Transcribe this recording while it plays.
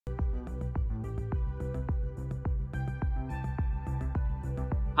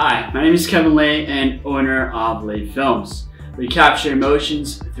Hi, my name is Kevin Ley and owner of Ley Films. We capture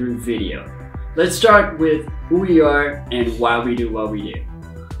emotions through video. Let's start with who we are and why we do what we do.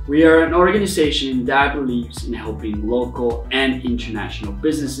 We are an organization that believes in helping local and international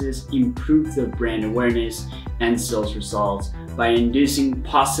businesses improve their brand awareness and sales results by inducing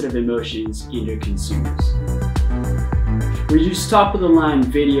positive emotions in their consumers. We use top-of-the-line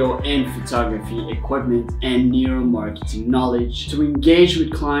video and photography equipment and neuromarketing knowledge to engage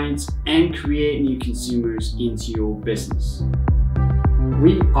with clients and create new consumers into your business.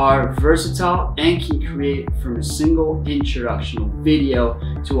 We are versatile and can create from a single introductional video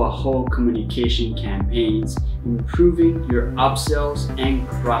to a whole communication campaigns, improving your upsells and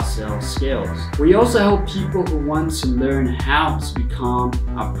cross-sell skills. We also help people who want to learn how to become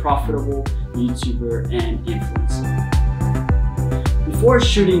a profitable YouTuber and influencer. Before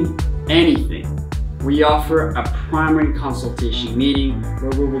shooting anything, we offer a primary consultation meeting where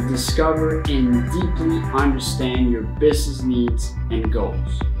we will discover and deeply understand your business needs and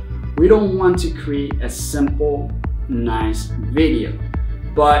goals. We don't want to create a simple, nice video,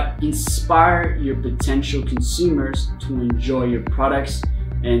 but inspire your potential consumers to enjoy your products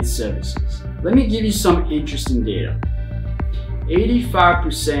and services. Let me give you some interesting data.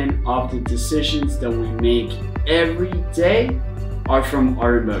 85% of the decisions that we make every day are from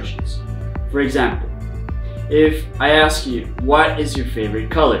our emotions. For example, if I ask you, what is your favorite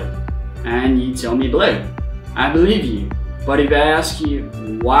color? And you tell me blue, I believe you. But if I ask you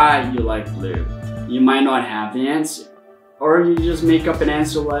why you like blue, you might not have the answer. Or you just make up an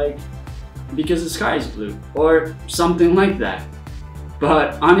answer like, because the sky is blue, or something like that.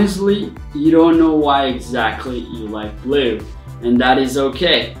 But honestly, you don't know why exactly you like blue, and that is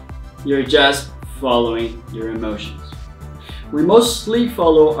okay. You're just following your emotions. We mostly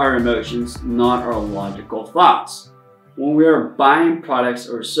follow our emotions, not our logical thoughts, when we are buying products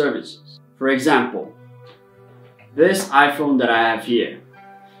or services. For example, this iPhone that I have here.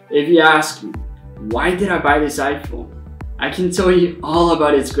 If you ask me, why did I buy this iPhone? I can tell you all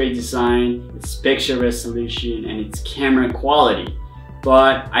about its great design, its picture resolution, and its camera quality.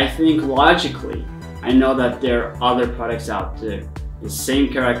 But I think logically, I know that there are other products out there, the same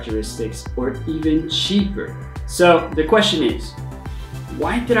characteristics, or even cheaper. So the question is,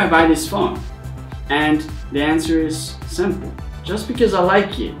 why did I buy this phone? And the answer is simple. Just because I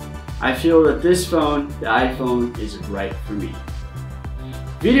like it. I feel that this phone, the iPhone, is right for me.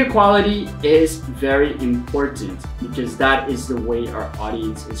 Video quality is very important because that is the way our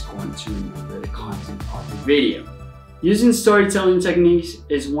audience is going to remember the content of the video. Using storytelling techniques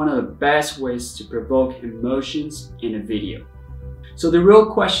is one of the best ways to provoke emotions in a video. So the real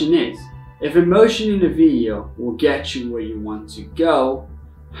question is, if emotion in a video will get you where you want to go,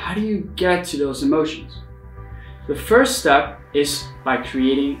 how do you get to those emotions? The first step is by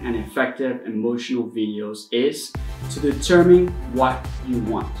creating an effective emotional videos is to determine what you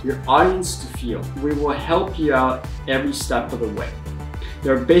want your audience to feel. We will help you out every step of the way.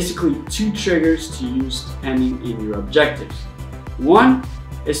 There are basically two triggers to use depending on your objectives. One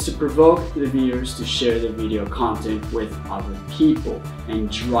is to provoke the viewers to share the video content with other people and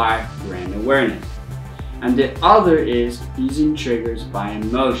drive brand awareness. And the other is using triggers by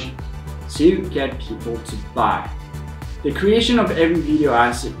emotion to get people to buy. The creation of every video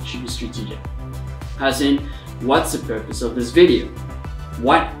asset should be strategic, as in, what's the purpose of this video?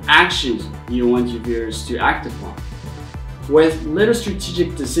 What actions do you want your viewers to act upon? With little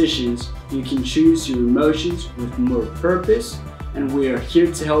strategic decisions, you can choose your emotions with more purpose, and we are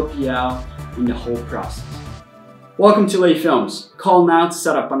here to help you out in the whole process. Welcome to Ley Films. Call now to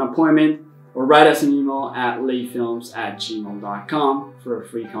set up an appointment or write us an email at leyfilms@gmail.com for a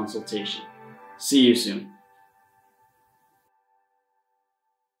free consultation. See you soon.